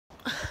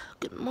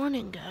Good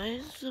morning,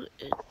 guys.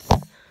 It's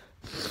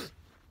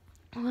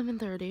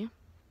 11:30.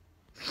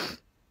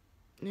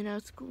 You know,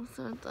 school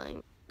starts, I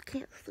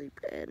can't sleep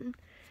in,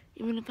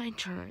 even if I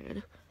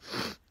tried.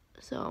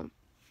 So,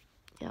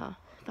 yeah,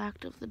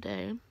 fact of the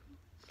day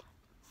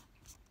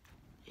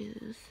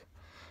is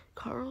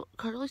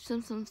Carly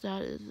Simpson's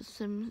dad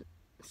is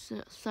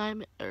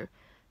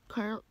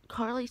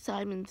Carly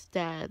Simon's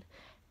dad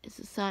is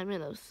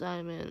Simon of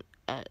Simon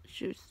at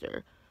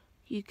Schuster.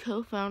 He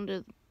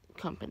co-founded the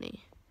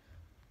company.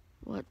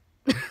 What?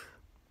 But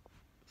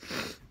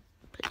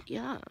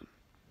yeah.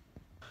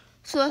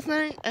 So last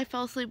night I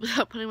fell asleep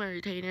without putting my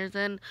retainers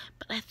in,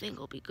 but I think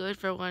it'll be good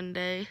for one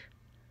day.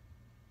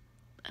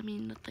 I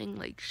mean, nothing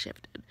like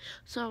shifted.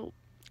 So,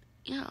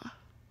 yeah.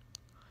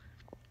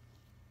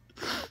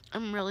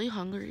 I'm really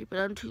hungry, but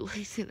I'm too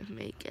lazy to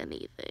make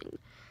anything.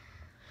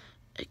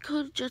 I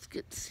could just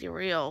get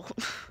cereal.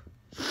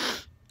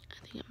 I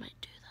think I might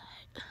do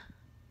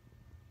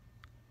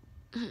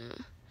that.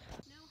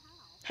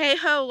 Hey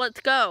ho,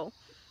 let's go.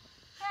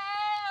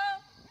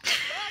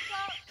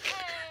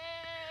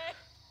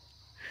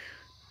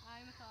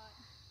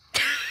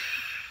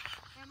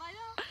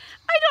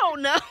 I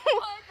don't know. I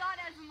thought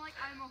as in like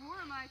I'm a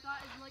whore, I thought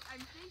as in like I'm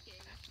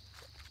thinking.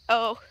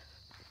 Oh.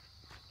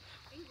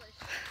 English.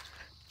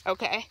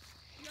 Okay.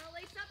 You're all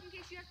laced up in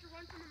case you have to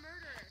run from a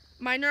murderer.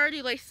 Mine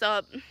already laced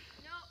up. No,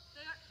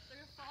 they're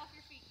gonna fall off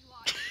your feet, you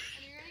watch.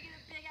 And you're gonna get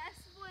a big ass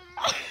splinter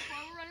while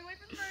we're running away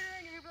from the murderer,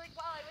 and you're gonna be like,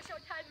 wow, I wish I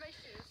would tie my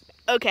shoes.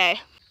 Okay.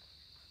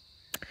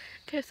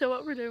 Okay, so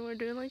what we're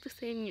doing like the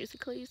same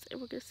musicals, and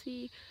we're gonna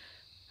see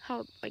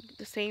how like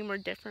the same or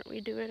different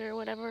we do it or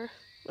whatever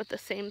with the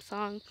same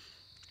song.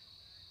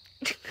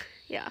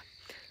 Yeah.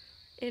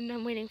 And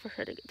I'm waiting for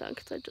her to get done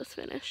because I just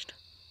finished.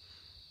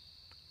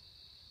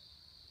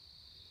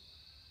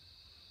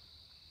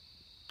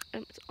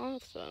 And it's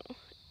also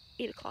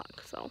 8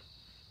 o'clock, so.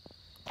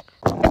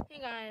 Hey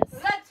guys.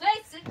 Let's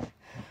face it.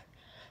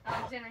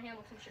 Alexander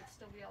Hamilton should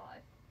still be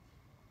alive.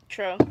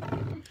 True.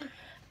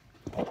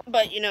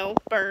 But, you know,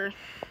 burr.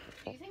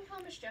 Do you think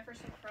Thomas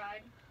Jefferson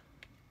cried?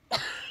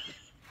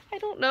 I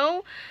don't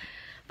know.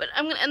 But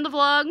I'm going to end the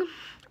vlog.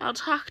 I'll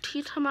talk to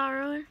you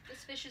tomorrow.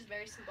 This fish is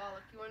very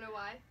symbolic. You want to know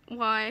why?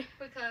 Why?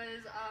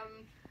 Because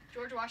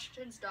George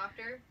Washington's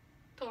doctor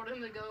told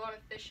him to go on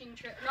a fishing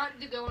trip.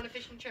 Not to go on a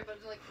fishing trip, but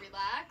to like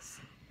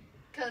relax.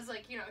 Because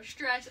like, you know,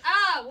 stress.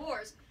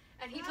 Wars.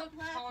 And he took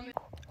Thomas.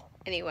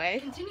 Anyway.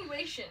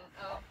 Continuation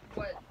of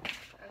what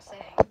I was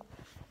saying.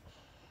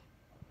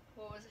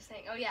 What was I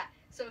saying? Oh yeah.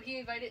 So he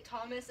invited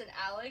Thomas and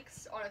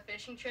Alex on a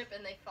fishing trip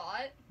and they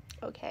fought.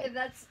 Okay. And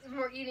that's,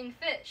 we're eating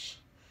fish.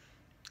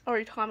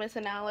 Or Thomas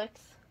and Alex.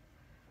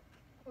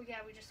 Well, yeah,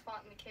 we just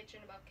fought in the kitchen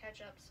about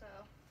ketchup, so.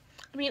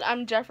 I mean,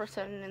 I'm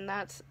Jefferson, and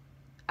that's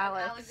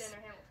Alex. Alexander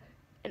Hamilton.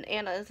 And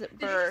Anna is at Did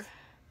Burr. you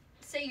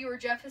say you were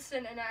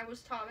Jefferson and I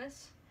was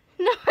Thomas?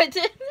 No, I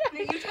didn't. No,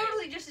 you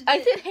totally just did.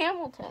 I said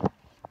Hamilton.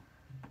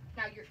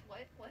 Now you're,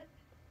 what? What?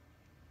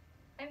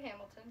 I'm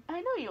Hamilton.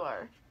 I know you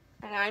are.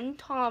 And I'm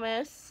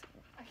Thomas.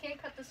 I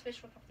can't cut this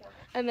fish with a fork.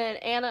 And then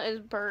Anna is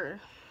Burr.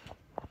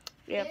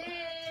 Yep.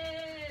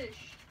 Fish!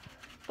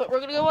 But we're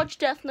gonna go watch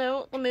Death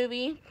Note, the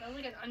movie. That was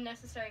like an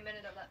unnecessary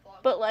minute of that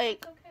vlog. But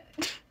like,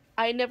 Okay.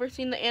 I had never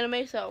seen the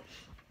anime, so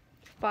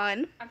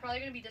fun. I'm probably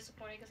gonna be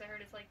disappointed because I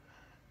heard it's like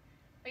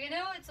I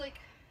know it's like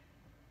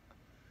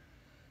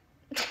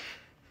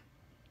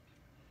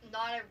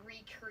not a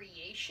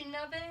recreation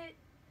of it,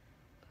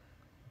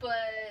 but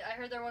I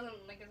heard there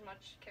wasn't like as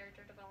much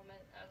character development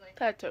as I think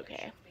That's there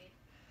okay. should be.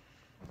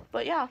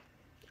 But yeah,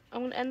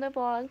 I'm gonna end the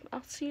vlog.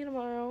 I'll see you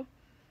tomorrow.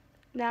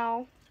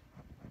 Now,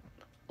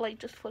 light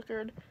just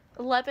flickered.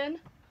 11?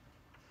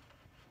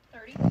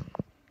 30?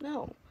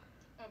 No.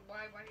 Oh,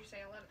 why did you say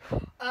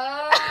 11?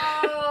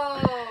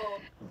 Oh!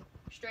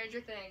 Stranger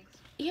Things.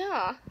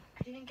 Yeah,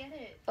 I didn't get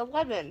it.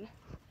 11.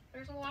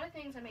 There's a lot of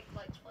things that make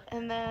lights flicker.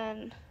 And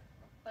then,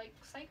 Like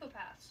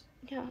psychopaths.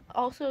 yeah,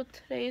 also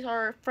today's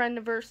our friend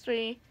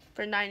anniversary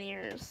for 9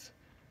 years.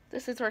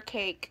 This is our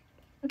cake.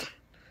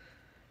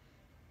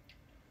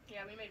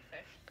 Yeah, we made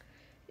fish.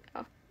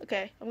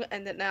 Okay, I'm gonna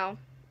end it now.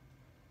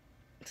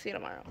 See you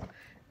tomorrow.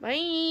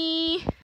 Bye!